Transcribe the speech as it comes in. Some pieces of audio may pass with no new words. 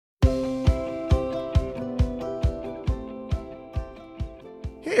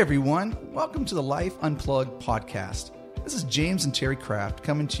Hey everyone, welcome to the Life Unplugged podcast. This is James and Terry Kraft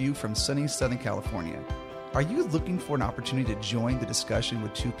coming to you from sunny Southern California. Are you looking for an opportunity to join the discussion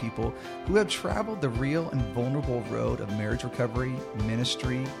with two people who have traveled the real and vulnerable road of marriage recovery,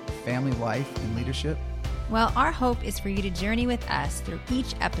 ministry, family life, and leadership? Well, our hope is for you to journey with us through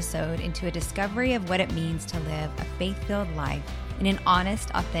each episode into a discovery of what it means to live a faith-filled life in an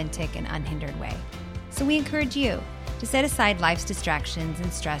honest, authentic, and unhindered way. So we encourage you to set aside life's distractions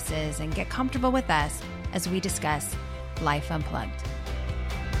and stresses and get comfortable with us as we discuss Life Unplugged.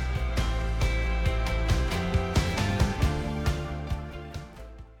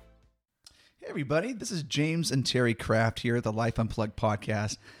 Hey everybody, this is James and Terry Kraft here at the Life Unplugged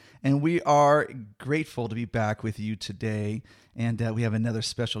podcast. And we are grateful to be back with you today. And we have another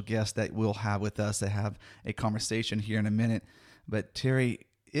special guest that we'll have with us to have a conversation here in a minute. But Terry,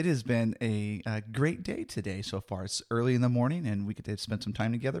 it has been a great day today so far. It's early in the morning and we get to spend some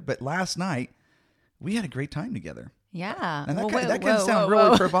time together. But last night, we had a great time together. Yeah. And that can sound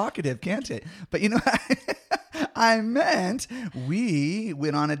really provocative, can't it? But you know, I meant we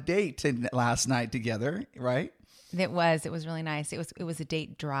went on a date last night together, right? It was really nice. It was a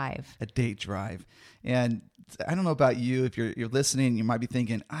date drive. A date drive. And I don't know about you, if you're listening, you might be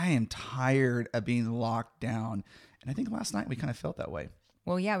thinking, I am tired of being locked down. And I think last night we kind of felt that way.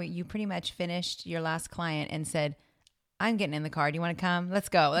 Well, yeah, you pretty much finished your last client and said, I'm getting in the car. Do you want to come? Let's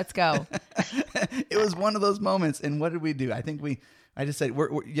go. It was one of those moments. And what did we do? I think I just said,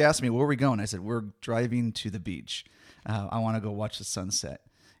 you asked me, where are we going? I said, we're driving to the beach. I want to go watch the sunset.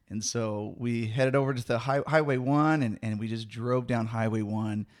 And so we headed over to the Highway 1 and we just drove down Highway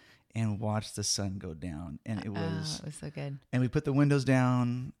 1 and watched the sun go down. And it was so good. And we put the windows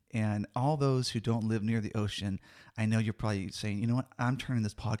down, and all those who don't live near the ocean, I know you're probably saying, you know what, I'm turning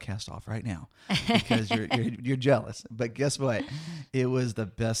this podcast off right now because you're jealous. But guess what? It was the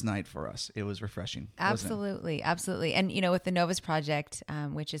best night for us. It was refreshing. Absolutely. Absolutely. And, you know, with the Novus Project,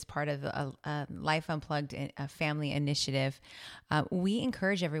 which is part of a Life Unplugged family initiative, we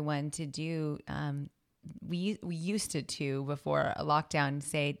encourage everyone to do we used to before a lockdown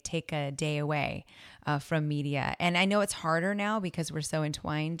say take a day away from media. And I know it's harder now because we're so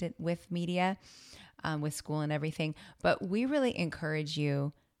entwined with media, with school and everything. But we really encourage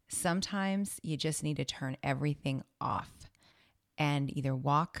you, sometimes you just need to turn everything off and either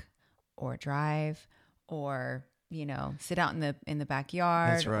walk or drive or, you know, sit out in the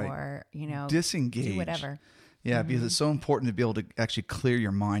backyard. That's right. Or, you know, disengage. Do whatever. Yeah, because it's so important to be able to actually clear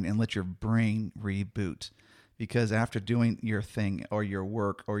your mind and let your brain reboot. Because after doing your thing or your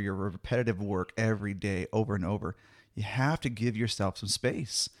work or your repetitive work every day over and over, you have to give yourself some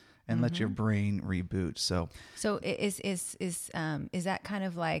space and let your brain reboot. So is that kind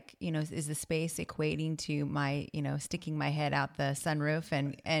of like, you know, is the space equating to my, you know, sticking my head out the sunroof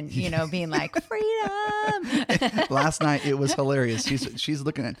and you know, being like freedom? Last night it was hilarious. She's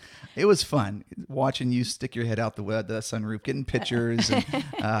looking at it was fun watching you stick your head out the sunroof, getting pictures, and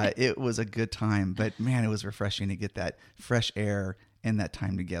it was a good time. But man, it was refreshing to get that fresh air and that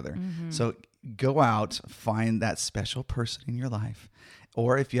time together. So go out, find that special person in your life.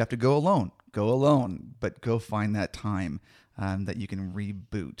 Or if you have to go alone, but go find that time that you can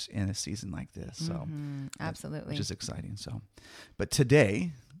reboot in a season like this. So absolutely. Which is exciting. So, but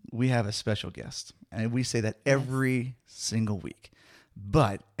today we have a special guest, and we say that every single week.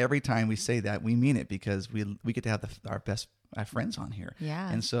 But every time we say that, we mean it because we get to have our best friends on here. Yeah.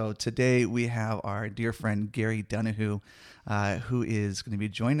 And so today we have our dear friend Gary Donahue, who is going to be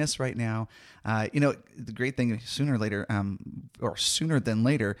joining us right now. You know, the great thing, sooner than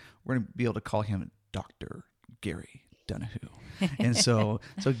later, we're going to be able to call him Dr. Gary Donahue. And so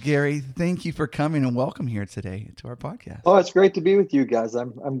Gary, thank you for coming and welcome here today to our podcast. Oh, it's great to be with you guys.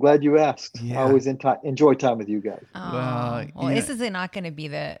 I'm glad you asked. Yeah. I always enjoy time with you guys. Well, this is not going to be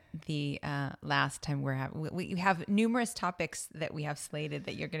the last time we have numerous topics that we have slated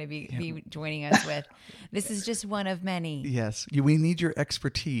that you're going to be joining us with. This is just one of many. Yes, we need your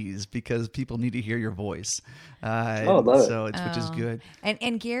expertise because people need to hear your voice. Love it. Which is good.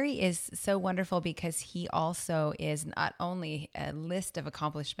 And Gary is so wonderful because he also is not only a list of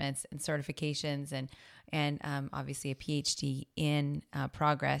accomplishments and certifications and obviously a PhD in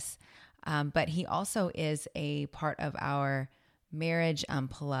progress, but he also is a part of our Marriage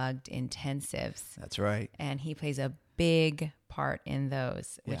Unplugged intensives. That's right. And he plays a big part in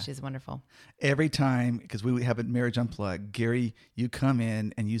those, which is wonderful. Every time, because we have a Marriage Unplugged, Gary, you come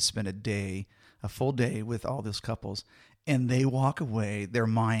in and you spend a full day with all those couples, and they walk away, their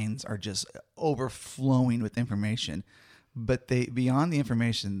minds are just overflowing with information. But beyond the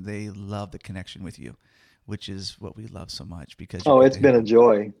information, they love the connection with you. which is what we love so much because it's been a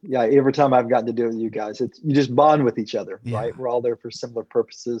joy. Yeah. Every time I've gotten to do it with you guys, you just bond with each other, right? We're all there for similar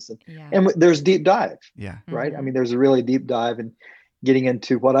purposes, and there's deep dive. Yeah. Right. I mean, there's a really deep dive and getting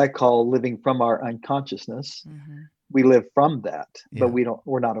into what I call living from our unconsciousness. We live from that, but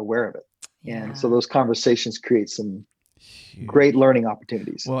we're not aware of it. And so those conversations create some great learning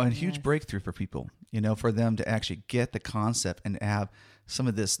opportunities. Well, and huge breakthrough for people, for them to actually get the concept and have some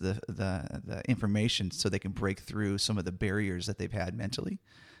of this, the information so they can break through some of the barriers that they've had mentally,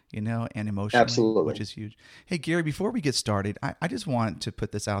 and emotionally, Absolutely. Which is huge. Hey, Gary, before we get started, I just want to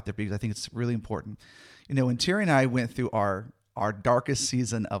put this out there because I think it's really important. When Terry and I went through our darkest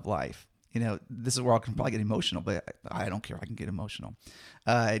season of life, this is where I can probably get emotional, but I don't care. I can get emotional.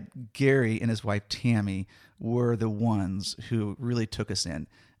 Gary and his wife, Tammy, were the ones who really took us in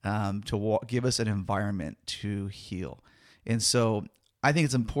to give us an environment to heal. And so I think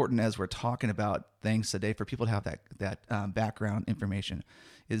it's important as we're talking about things today for people to have that background information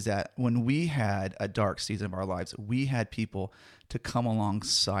is that when we had a dark season of our lives, we had people to come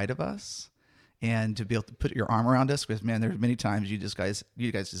alongside of us and to be able to put your arm around us, because man, there's many times you guys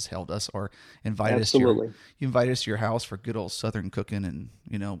just held us or invited us to your house for good old Southern cooking and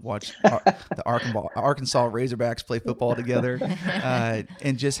watch the Arkansas Razorbacks play football together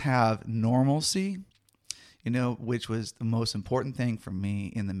and just have normalcy, which was the most important thing for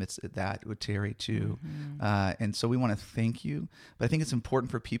me in the midst of that with Terry too. And so we want to thank you, but I think it's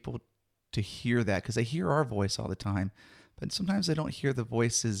important for people to hear that because they hear our voice all the time. But sometimes they don't hear the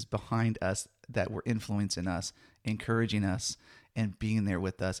voices behind us that were influencing us, encouraging us, and being there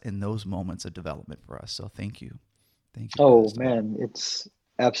with us in those moments of development for us. So thank you. Thank you. Oh, man, it's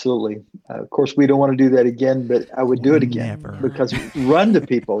absolutely. Of course, we don't want to do that again, but I would do it again because run to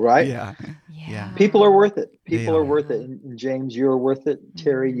people, right? Yeah. People are worth it. People are worth it. And James, you are worth it.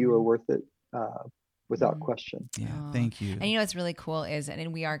 Terry, you are worth it. Without question. Yeah, thank you. And what's really cool is,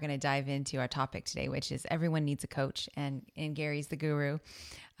 and we are going to dive into our topic today, which is everyone needs a coach, and Gary's the guru.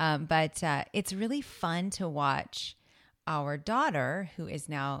 But it's really fun to watch our daughter, who is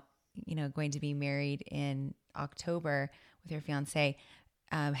now, going to be married in October with her fiance,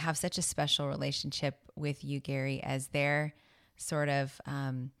 have such a special relationship with you, Gary, as their sort of,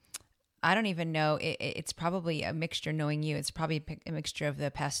 I don't even know. It's probably a mixture, knowing you. It's probably a mixture of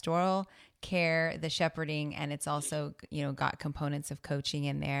the pastoral care, the shepherding, and it's also, got components of coaching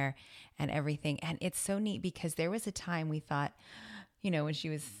in there and everything. And it's so neat because there was a time we thought, when she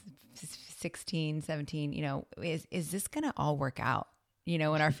was 16, 17, is this going to all work out?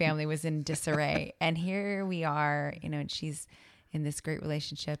 When our family was in disarray. And here we are, and she's in this great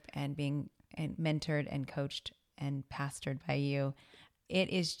relationship and being mentored and coached and pastored by you. It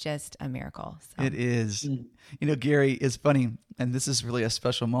is just a miracle. So. It is. Gary, is funny, and this is really a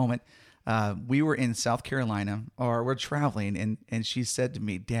special moment. We were in South Carolina, or we're traveling, and she said to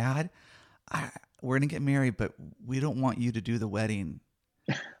me, Dad, we're going to get married, but we don't want you to do the wedding.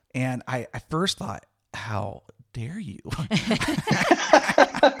 And I first thought, how dare you?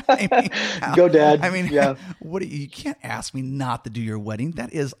 Go, Dad. You can't ask me not to do your wedding.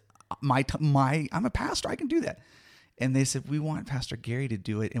 That is I'm a pastor. I can do that. And they said, we want Pastor Gary to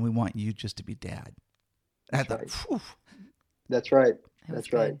do it, and we want you just to be dad. And I thought, right. That's right.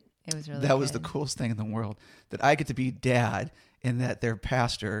 That's right. It was really that was the coolest thing in the world, that I get to be dad, and that their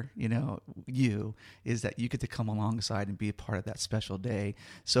pastor, you, is that you get to come alongside and be a part of that special day.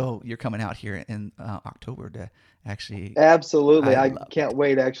 So you're coming out here in October to actually. Absolutely. I can't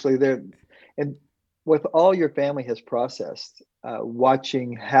wait, actually. And with all your family has processed,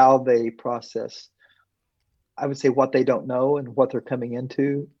 watching how they process, I would say, what they don't know and what they're coming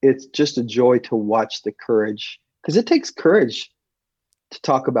into, it's just a joy to watch the courage, because it takes courage to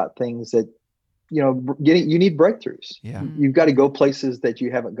talk about things that, you need breakthroughs. Yeah. You've got to go places that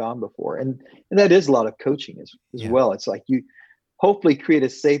you haven't gone before. And that is a lot of coaching as well. It's like you hopefully create a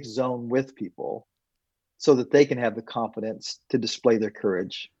safe zone with people so that they can have the confidence to display their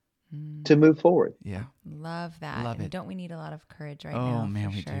courage to move forward. Yeah. Love that. Love it. Don't we need a lot of courage right now? Oh man,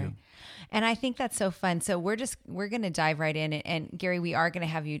 we do. And I think that's so fun. So we're going to dive right in. And Gary, we are going to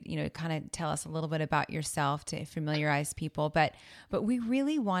have you, kind of tell us a little bit about yourself to familiarize people. But we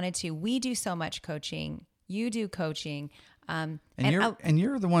really wanted to. We do so much coaching. You do coaching. And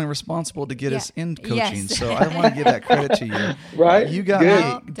you're the one responsible to get us in coaching. Yes. So I want to give that credit to you. Right. You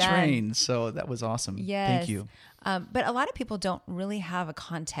got me trained. So that was awesome. Yes. Thank you. But a lot of people don't really have a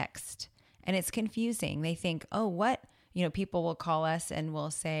context, and it's confusing. They think, oh, what? People will call us and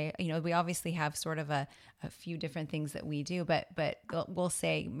we'll say, we obviously have sort of a few different things that we do, but we'll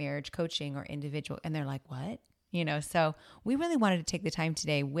say marriage coaching or individual, and they're like, what? So we really wanted to take the time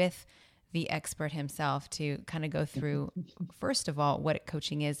today with the expert himself to kind of go through, first of all, what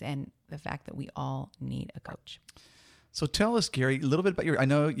coaching is and the fact that we all need a coach. So tell us, Gary, a little bit about I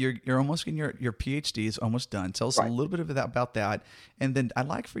know you're almost getting your PhD is almost done. Tell us a little bit about that. And then I'd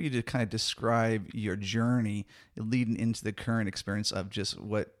like for you to kind of describe your journey leading into the current experience of just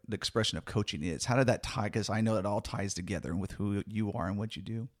what the expression of coaching is. How did that tie? Because I know it all ties together with who you are and what you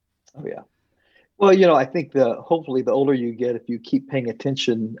do. Oh, yeah. Well, I think hopefully the older you get, if you keep paying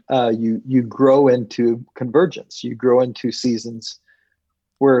attention, you grow into convergence. You grow into seasons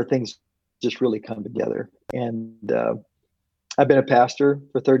where things just really come together. And I've been a pastor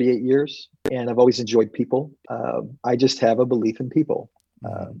for 38 years, and I've always enjoyed people. I just have a belief in people,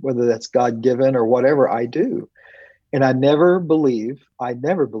 whether that's God-given or whatever I do. And I never believe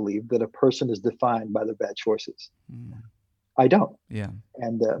that a person is defined by their bad choices. I don't. Yeah.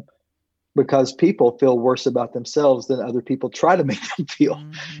 And because people feel worse about themselves than other people try to make them feel,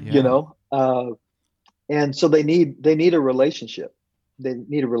 and so they need a relationship. They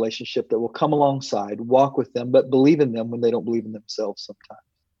need a relationship that will come alongside, walk with them, but believe in them when they don't believe in themselves sometimes.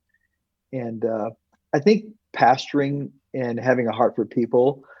 And I think pastoring and having a heart for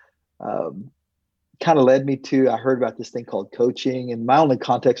people kind of led me to, I heard about this thing called coaching, and my only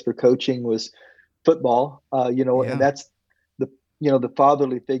context for coaching was football, and that's the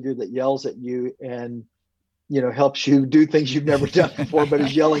fatherly figure that yells at you and, helps you do things you've never done before, but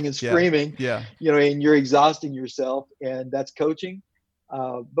is yelling and screaming, and you're exhausting yourself, and that's coaching.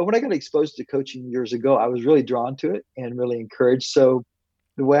 But when I got exposed to coaching years ago, I was really drawn to it and really encouraged. So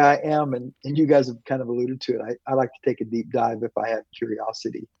the way I am, and you guys have kind of alluded to it, I like to take a deep dive if I have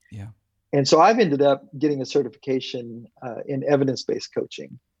curiosity. Yeah. And so I've ended up getting a certification in evidence-based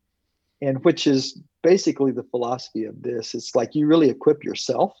coaching, and which is basically the philosophy of this. It's like you really equip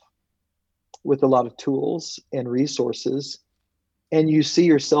yourself with a lot of tools and resources, and you see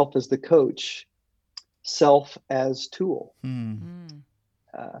yourself as the coach, self as tool.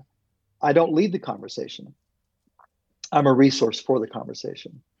 I don't lead the conversation. I'm a resource for the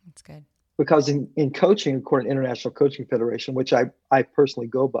conversation. That's good. Because in coaching, according to International Coaching Federation, which I personally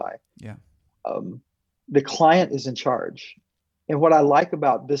go by, the client is in charge. And what I like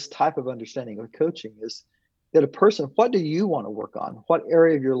about this type of understanding of coaching is that a person, what do you want to work on? What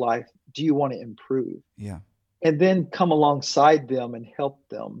area of your life do you want to improve? Yeah. And then come alongside them and help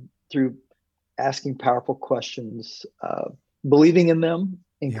them through asking powerful questions, believing in them,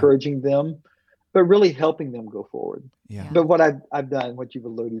 encouraging them, but really helping them go forward. Yeah. But what I've done, what you've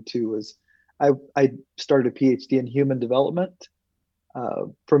alluded to, is I started a PhD in human development.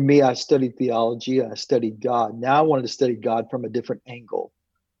 For me, I studied theology. I studied God. Now I wanted to study God from a different angle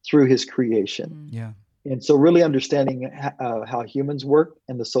through his creation. Yeah. And so really understanding how humans work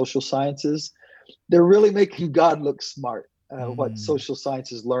and the social sciences, they're really making God look smart. What social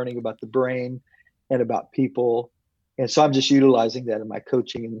science is learning about the brain and about people. And so I'm just utilizing that in my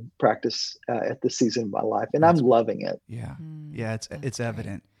coaching and practice at this season of my life. And I'm loving it. Yeah. Yeah. It's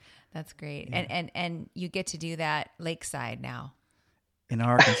evident. That's great. Yeah. And you get to do that lakeside now. In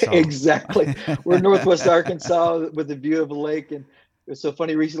Arkansas. Exactly. We're in Northwest Arkansas with a view of a lake. And it was so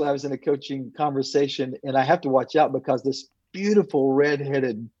funny. Recently, I was in a coaching conversation, and I have to watch out because this beautiful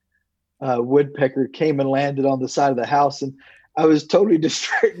red-headed woodpecker came and landed on the side of the house. And I was totally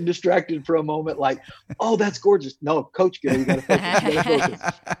distracted for a moment, like, oh, that's gorgeous. No, Coach Gary, you got to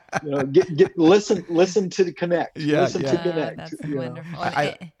focus. Listen to the connect. Listen to connect. That's wonderful.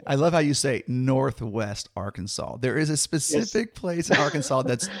 I love how you say Northwest Arkansas. There is a specific place in Arkansas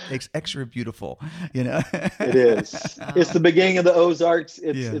that's extra beautiful. It is. It's the beginning of the Ozarks.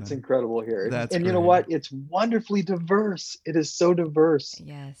 It's incredible here. And you know what? It's wonderfully diverse. It is so diverse.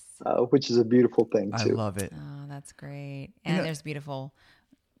 Yes. Which is a beautiful thing too. I love it. Oh, that's great. And there's beautiful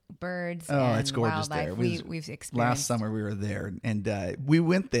birds. Oh, and it's gorgeous wildlife. there. We've experienced. Last summer we were there, and we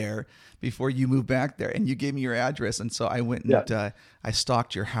went there before you moved back there, and you gave me your address, and so I went and I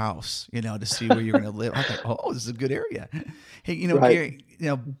stalked your house, to see where you're going to live. I thought, oh, this is a good area. Hey, Gary,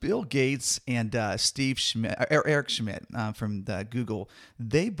 Bill Gates and Steve Schmidt, or Eric Schmidt from Google,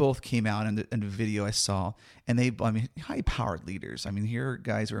 they both came out in the video I saw, and high-powered leaders. Here are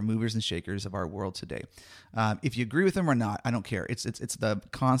guys who are movers and shakers of our world today. If you agree with them or not, I don't care. It's the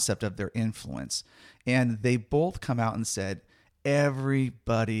concept of their influence, and they both come out and said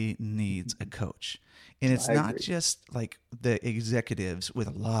everybody needs a coach. And it's not just like the executives with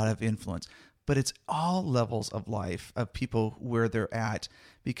a lot of influence, but it's all levels of life of people where they're at,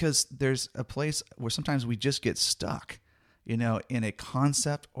 because there's a place where sometimes we just get stuck, in a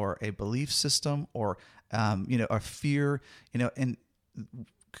concept or a belief system or, a fear, and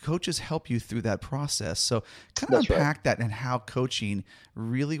coaches help you through that process. So kind of That's unpack that and how coaching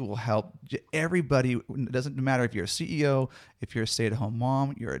really will help everybody. It doesn't matter if you're a CEO, if you're a stay-at-home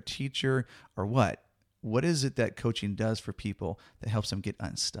mom, you're a teacher, or what. What is it that coaching does for people that helps them get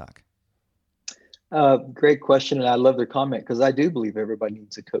unstuck? Great question. And I love their comment, because I do believe everybody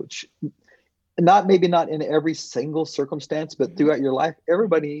needs a coach. Maybe not in every single circumstance, but throughout your life,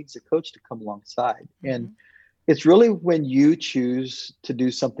 everybody needs a coach to come alongside. And it's really when you choose to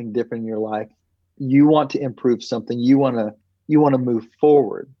do something different in your life, you want to improve something, you want to move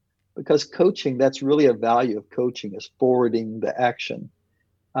forward, because coaching, that's really a value of coaching, is forwarding the action.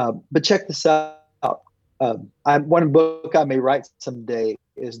 But check this out. One book I may write someday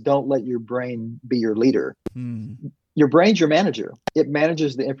is Don't Let Your Brain Be Your Leader. Your brain's your manager. It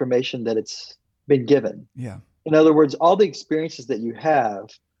manages the information that it's been given. Yeah. In other words, all the experiences that you have,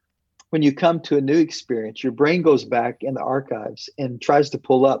 when you come to a new experience, your brain goes back in the archives and tries to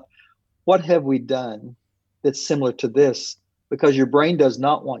pull up, what have we done that's similar to this? Because your brain does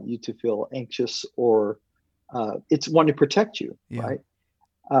not want you to feel anxious, or it's wanting to protect you, right?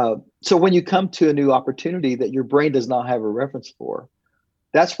 So when you come to a new opportunity that your brain does not have a reference for,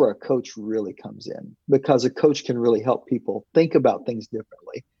 that's where a coach really comes in, because a coach can really help people think about things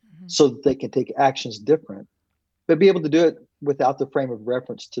differently so that they can take actions different, but be able to do it without the frame of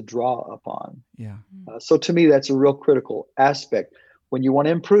reference to draw upon. Yeah. So to me, that's a real critical aspect. When you want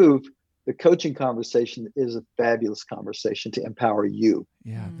to improve, the coaching conversation is a fabulous conversation to empower you.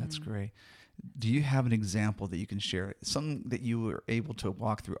 Yeah, that's great. Do you have an example that you can share? Something that you were able to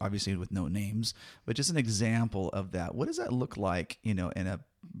walk through, obviously with no names, but just an example of that. What does that look like, in a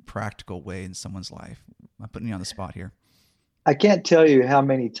practical way in someone's life? I'm putting you on the spot here. I can't tell you how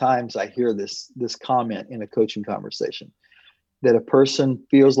many times I hear this comment in a coaching conversation, that a person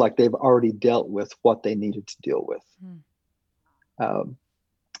feels like they've already dealt with what they needed to deal with.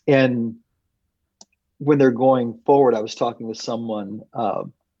 And when they're going forward, I was talking with someone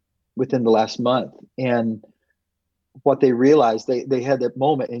within the last month, and what they realized, they had that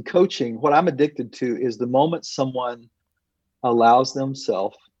moment in coaching. What I'm addicted to is the moment someone allows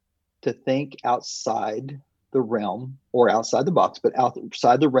themselves to think outside the realm, or outside the box, but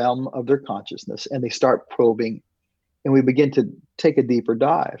outside the realm of their consciousness, and they start probing, and we begin to take a deeper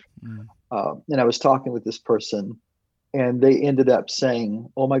dive. And I was talking with this person, and they ended up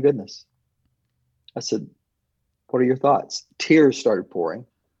saying, "Oh my goodness." I said, "What are your thoughts?" Tears started pouring.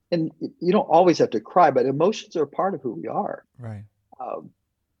 And you don't always have to cry, but emotions are a part of who we are. Right.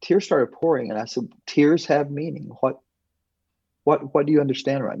 Tears started pouring, and I said, "Tears have meaning. What do you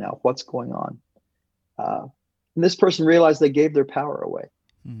understand right now? What's going on?" And this person realized they gave their power away.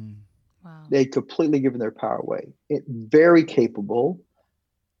 Wow. They completely given their power away. Very capable.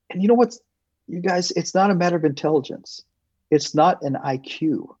 And you know what's, you guys, it's not a matter of intelligence. It's not an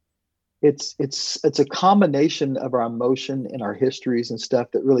IQ. It's a combination of our emotion and our histories and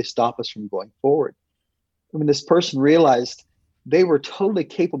stuff that really stop us from going forward. I mean, this person realized they were totally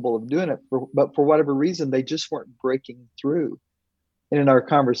capable of doing it, but for whatever reason, they just weren't breaking through. And in our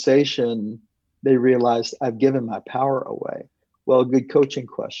conversation, they realized, I've given my power away. Well, a good coaching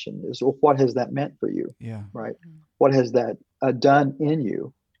question is, well, what has that meant for you? Yeah. Right. What has that done in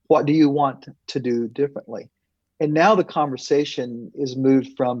you? What do you want to do differently? And now the conversation is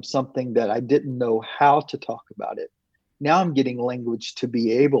moved from something that I didn't know how to talk about it. Now I'm getting language to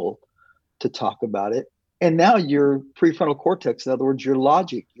be able to talk about it. And now your prefrontal cortex, in other words, your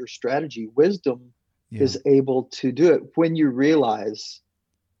logic, your strategy, wisdom is able to do it when you realize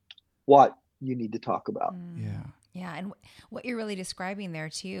what you need to talk about. Yeah. Yeah. And what you're really describing there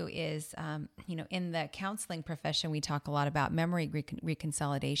too is, in the counseling profession, we talk a lot about memory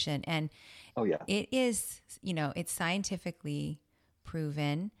reconsolidation, and it is, it's scientifically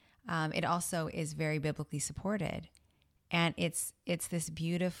proven. It also is very biblically supported, and it's this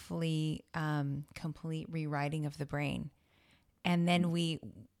beautifully complete rewriting of the brain. And then we,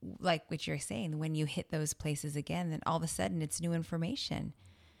 like what you're saying, when you hit those places again, then all of a sudden it's new information.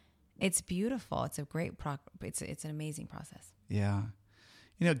 It's beautiful. It's a great it's an amazing process. Yeah.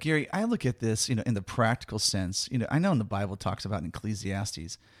 Gary, I look at this, in the practical sense. I know in the Bible it talks about in Ecclesiastes,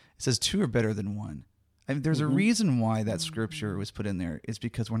 it says two are better than one. I mean, there's a reason why that scripture was put in there. It's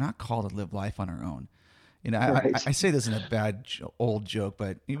because we're not called to live life on our own. Right. I say this in a bad old joke,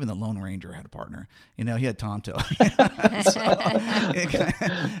 but even the Lone Ranger had a partner. He had Tonto. And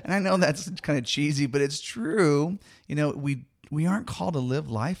I know that's kind of cheesy, but it's true. We aren't called to live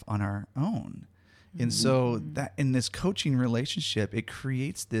life on our own. And so that in this coaching relationship, it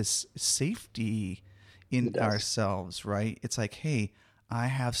creates this safety in ourselves, right? It's like, hey, I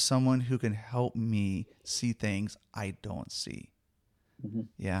have someone who can help me see things I don't see. Mhm.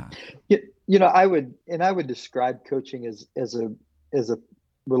 Yeah. I would describe coaching as a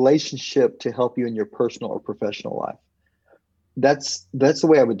relationship to help you in your personal or professional life. That's the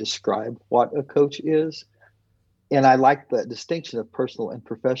way I would describe what a coach is. And I like the distinction of personal and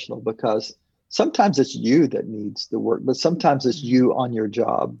professional, because sometimes it's you that needs the work, but sometimes it's you on your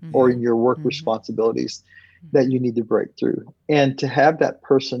job or in your work responsibilities that you need to break through. And to have that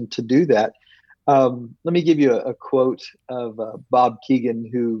person to do that, let me give you a quote of Bob Keegan,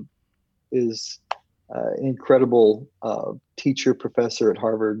 who is an incredible teacher, professor at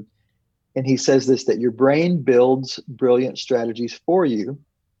Harvard. And he says this, that your brain builds brilliant strategies for you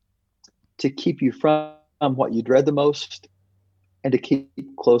to keep you from what you dread the most and to keep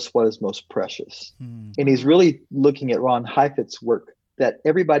close what is most precious. And he's really looking at Ron Heifetz's work, that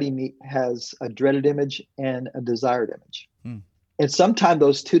everybody has a dreaded image and a desired image. And sometimes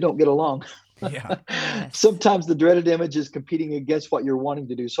those two don't get along. Yeah. Sometimes the dreaded image is competing against what you're wanting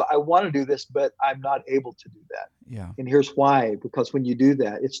to do. So I want to do this, but I'm not able to do that. Yeah. And here's why, because when you do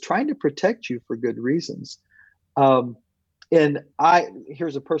that, it's trying to protect you for good reasons. And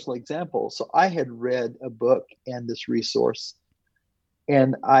here's a personal example. So I had read a book and this resource,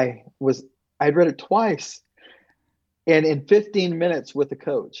 and I'd read it twice. And in 15 minutes with a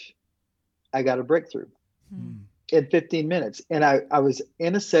coach, I got a breakthrough. In 15 minutes. And I was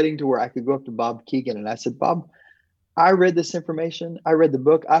in a setting to where I could go up to Bob Keegan and I said, Bob, I read this information. I read the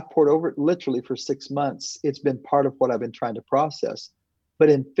book. I poured over it literally for 6 months. It's been part of what I've been trying to process. But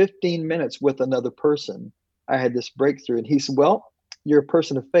in 15 minutes with another person, I had this breakthrough. And he said, well, you're a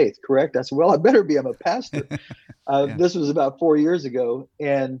person of faith, correct? I said, well, I better be. I'm a pastor. This was about 4 years ago.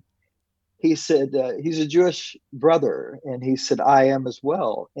 And he said, he's a Jewish brother. And he said, I am as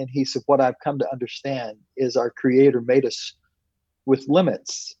well. And he said, what I've come to understand is our Creator made us with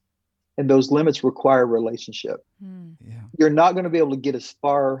limits. And those limits require relationship. Yeah. You're not going to be able to get as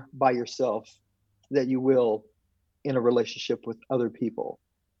far by yourself that you will in a relationship with other people.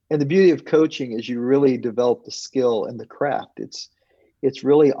 And the beauty of coaching is you really develop the skill and the craft. It's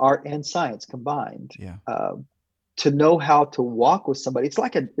really art and science combined. Yeah. To know how to walk with somebody. It's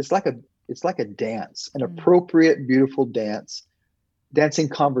like a dance, an appropriate, beautiful dancing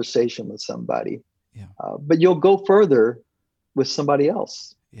conversation with somebody. Yeah. But you'll go further with somebody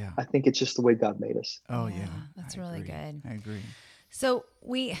else. Yeah. I think it's just the way God made us. Oh yeah. That's I really agree. good. I agree. So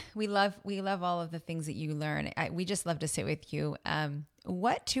we love all of the things that you learn. We just love to sit with you.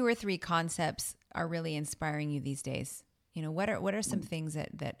 What 2 or 3 concepts are really inspiring you these days? What are some things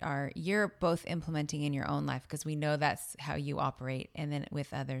that are you're both implementing in your own life, because we know that's how you operate, and then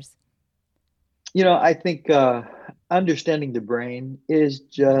with others? I think understanding the brain is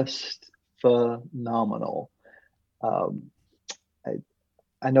just phenomenal.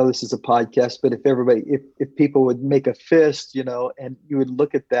 I know this is a podcast, but if people would make a fist, and you would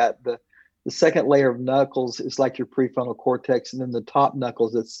look at that, the second layer of knuckles is like your prefrontal cortex, and then the top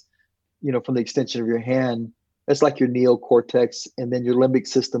knuckles, that's, from the extension of your hand, that's like your neocortex, and then your limbic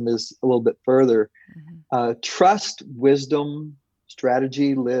system is a little bit further. Trust, wisdom,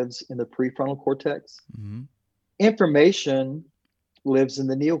 strategy lives in the prefrontal cortex. Information lives in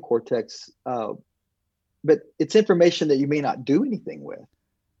the neocortex, but it's information that you may not do anything with.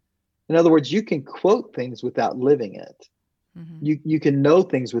 In other words, you can quote things without living it. You can know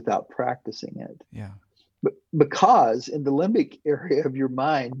things without practicing it. Yeah. But because in the limbic area of your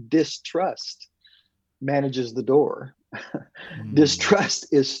mind, distrust manages the door. Distrust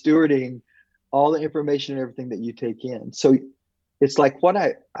is stewarding all the information and everything that you take in. So it's like what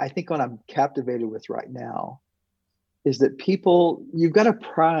I think what I'm captivated with right now is that you've got a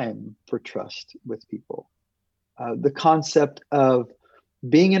prime for trust with people. The concept of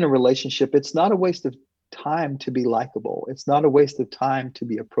being in a relationship, it's not a waste of time to be likable. It's not a waste of time to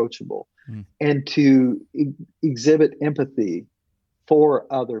be approachable and to exhibit empathy for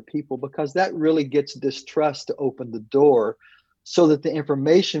other people, because that really gets distrust to open the door so that the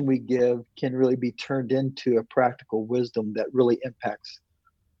information we give can really be turned into a practical wisdom that really impacts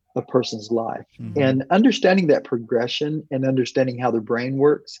a person's life. And understanding that progression and understanding how the brain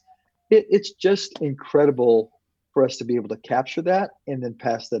works, it's just incredible for us to be able to capture that and then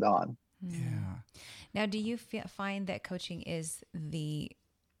pass that on. Yeah. Now, do you find that coaching is the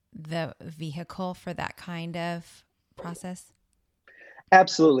vehicle for that kind of process?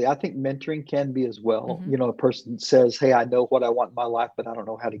 Absolutely. I think mentoring can be as well. A person says, hey, I know what I want in my life, but I don't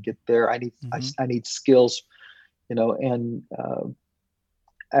know how to get there. I need skills, and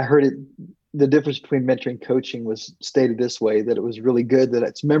I heard it. The difference between mentoring and coaching was stated this way, that it was really good, that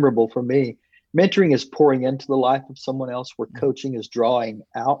it's memorable for me. Mentoring is pouring into the life of someone else, where coaching is drawing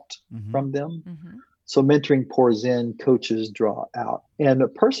out from them. So mentoring pours in, coaches draw out. And a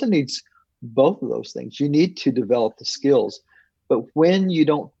person needs both of those things. You need to develop the skills. But when you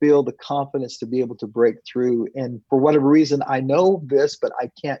don't feel the confidence to be able to break through, and for whatever reason, I know this, but I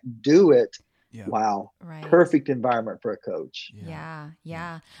can't do it. Yeah. Wow. Right. Perfect environment for a coach.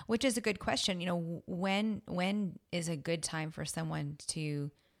 Yeah. Which is a good question. When is a good time for someone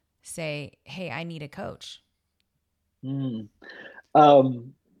to say, hey, I need a coach?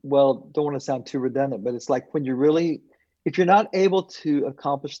 Well, don't want to sound too redundant, but it's like when if you're not able to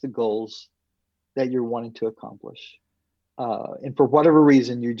accomplish the goals that you're wanting to accomplish, and for whatever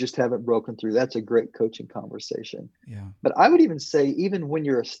reason, you just haven't broken through, that's a great coaching conversation. Yeah. But I would even say, even when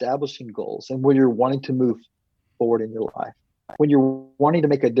you're establishing goals and when you're wanting to move forward in your life, when you're wanting to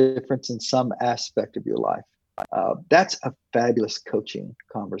make a difference in some aspect of your life, that's a fabulous coaching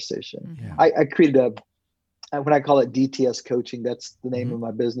conversation. Yeah. I created when I call it DTS coaching, that's the name of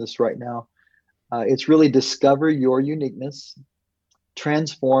my business right now. It's really discover your uniqueness,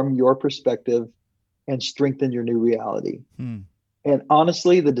 transform your perspective, and strengthen your new reality. And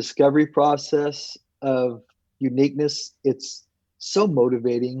honestly, the discovery process of uniqueness, it's so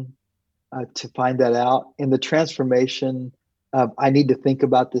motivating to find that out. And the transformation of, I need to think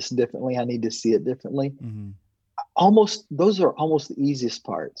about this differently. I need to see it differently. Those are almost the easiest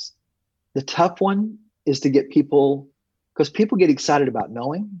parts. The tough one is to get people, because people get excited about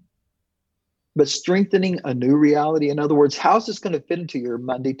knowing, but strengthening a new reality. In other words, how is this going to fit into your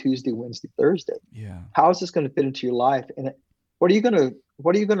Monday, Tuesday, Wednesday, Thursday? Yeah. How is this going to fit into your life? And what are you going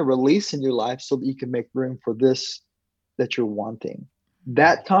to release in your life so that you can make room for this that you're wanting?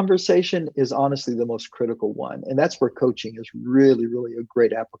 That conversation is honestly the most critical one. And that's where coaching is really, really a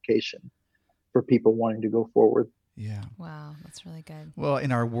great application for people wanting to go forward. Yeah. Wow, that's really good. Well,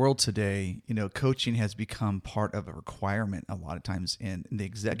 in our world today, coaching has become part of a requirement a lot of times in the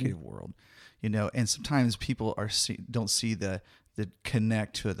executive world, and sometimes people don't see the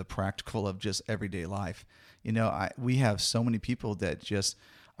connect to the practical of just everyday life. We have so many people that just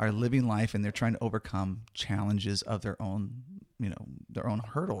are living life and they're trying to overcome challenges of their own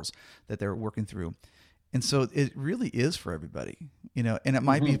hurdles that they're working through. And so it really is for everybody, and it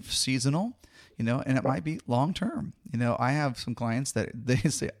might be seasonal, and it might be long-term. I have some clients that they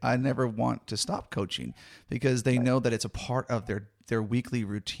say, I never want to stop coaching because they know that it's a part of their weekly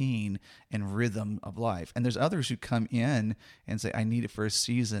routine and rhythm of life. And there's others who come in and say, I need it for a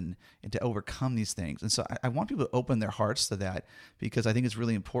season and to overcome these things. And so I want people to open their hearts to that, because I think it's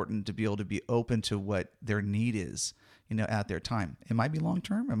really important to be able to be open to what their need is, at their time. It might be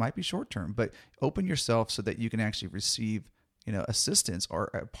long-term, it might be short-term, but open yourself so that you can actually receive, assistance or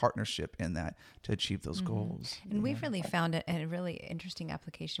a partnership in that to achieve those goals. And we've really found a really interesting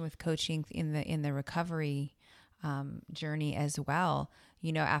application with coaching in the recovery journey as well.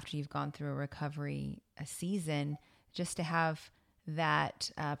 After you've gone through a recovery season, just to have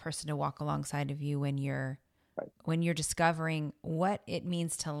that person to walk alongside of you when you're discovering what it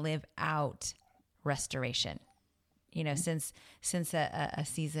means to live out restoration. Since a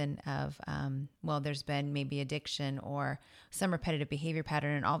season of, there's been maybe addiction or some repetitive behavior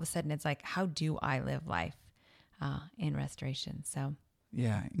pattern, and all of a sudden it's like, how do I live life in restoration? So,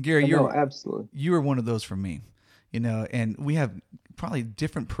 yeah, Gary, absolutely. You were one of those for me, and we have probably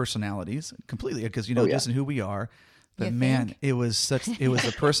different personalities completely because, just in who we are. But man, it was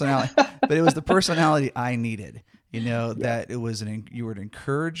the personality, but it was the personality I needed, that it was you were an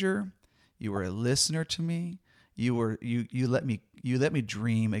encourager, you were a listener to me. You let me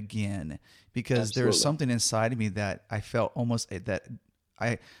dream again, because there was something inside of me that I felt almost the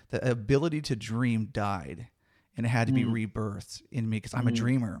ability to dream died, and it had to be rebirthed in me, because I'm a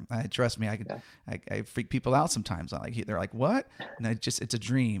dreamer. Trust me, I freak people out sometimes. They're like, what? And it's a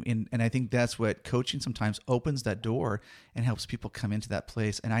dream. And I think that's what coaching sometimes opens that door and helps people come into that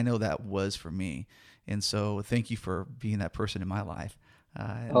place. And I know that was for me. And so thank you for being that person in my life.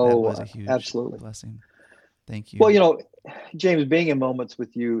 That was a huge blessing. Thank you. Well, James, being in moments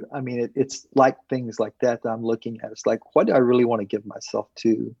with you, I mean, it's like things like that I'm looking at. It's like, what do I really want to give myself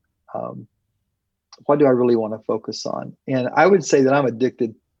to? What do I really want to focus on? And I would say that I'm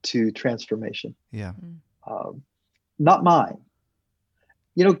addicted to transformation. Yeah. Not mine.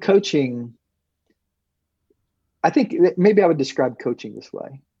 Coaching, I think maybe I would describe coaching this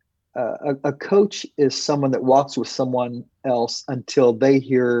way. A coach is someone that walks with someone else until they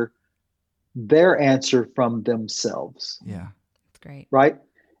hear their answer from themselves. Yeah. That's great. Right?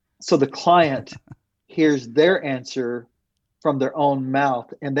 So the client hears their answer from their own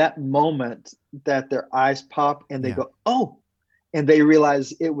mouth, and that moment that their eyes pop and they go, oh, and they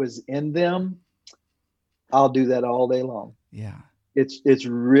realize it was in them. I'll do that all day long. Yeah. It's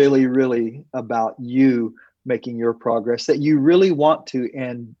really, really about you making your progress that you really want to,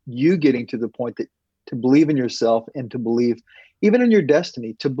 and you getting to the point that to believe in yourself and to believe even in your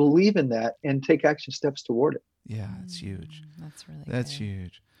destiny, to believe in that and take action steps toward it. Yeah, it's huge. That's really That's good.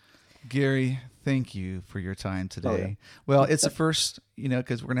 huge. Gary, thank you for your time today. Oh, yeah. Well, it's the first,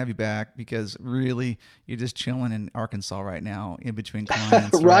 because we're going to have you back because really you're just chilling in Arkansas right now in between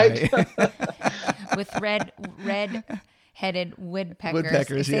clients. Right. With red-headed woodpeckers.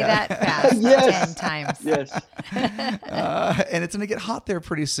 Woodpeckers, Say yeah. that fast. Yes. 10 times. Yes. And it's going to get hot there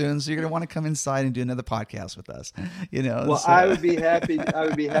pretty soon. So you're going to want to come inside and do another podcast with us, Well, so. I would be happy.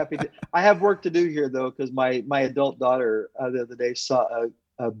 To. I have work to do here though, because my adult daughter the other day saw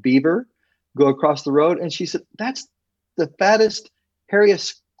a beaver go across the road, and she said, "That's the fattest,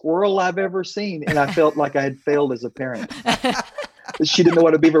 hairiest squirrel I've ever seen." And I felt like I had failed as a parent. She didn't know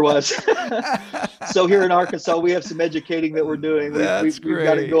what a beaver was. So here in Arkansas, we have some educating that we're doing. We've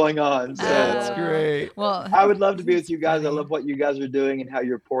got it going on. So That's great. Well, I would love to be with you guys. I love what you guys are doing and how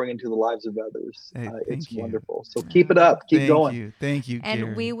you're pouring into the lives of others. Hey, It's thank you. wonderful. So keep it up. Keep going. Thank you, and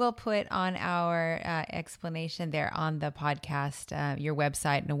Gary. we will put on our explanation there on the podcast, your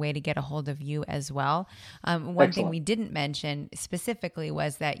website, and a way to get a hold of you as well. One thing we didn't mention specifically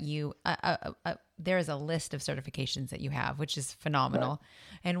was that you there is a list of certifications that you have, which is phenomenal. Right.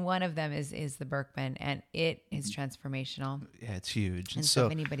 And one of them is the Birkman, and it is transformational. Yeah, it's huge. And so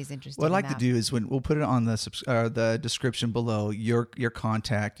if anybody's interested, what I'd like to do is when we'll put it on the description below, your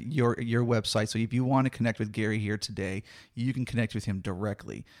contact, your website. So if you want to connect with Gary here today, you can connect with him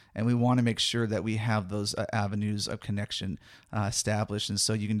directly. And we want to make sure that we have those avenues of connection established. And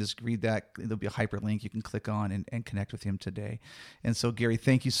so you can just read that. There'll be a hyperlink you can click on and connect with him today. And so Gary,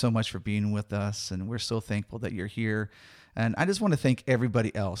 thank you so much for being with us. And we're so thankful that you're here. And I just want to thank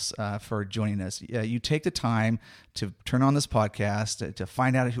everybody else for joining us. You take the time to turn on this podcast, to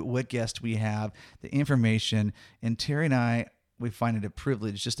find out what guest we have, the information. And Terry and I, we find it a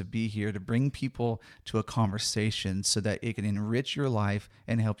privilege just to be here to bring people to a conversation so that it can enrich your life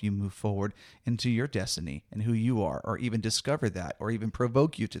and help you move forward into your destiny and who you are, or even discover that, or even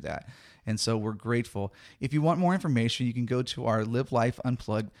provoke you to that. And so we're grateful. If you want more information, you can go to our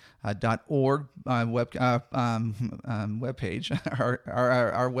livelifeunplugged.org webpage,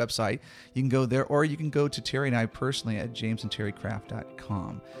 our website. You can go there, or you can go to Terry and I personally at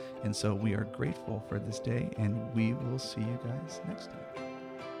jamesandterrycraft.com. And so we are grateful for this day, and we will see you guys next time.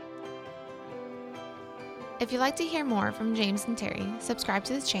 If you'd like to hear more from James and Terry, subscribe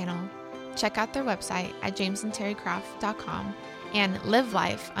to this channel, check out their website at jamesandterrycraft.com and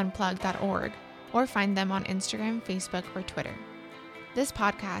livelifeunplugged.org, or find them on Instagram, Facebook, or Twitter. This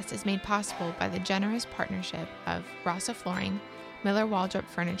podcast is made possible by the generous partnership of Rasa Flooring, Miller Waldrop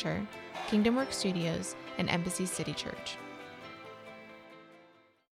Furniture, Kingdom Work Studios, and Embassy City Church.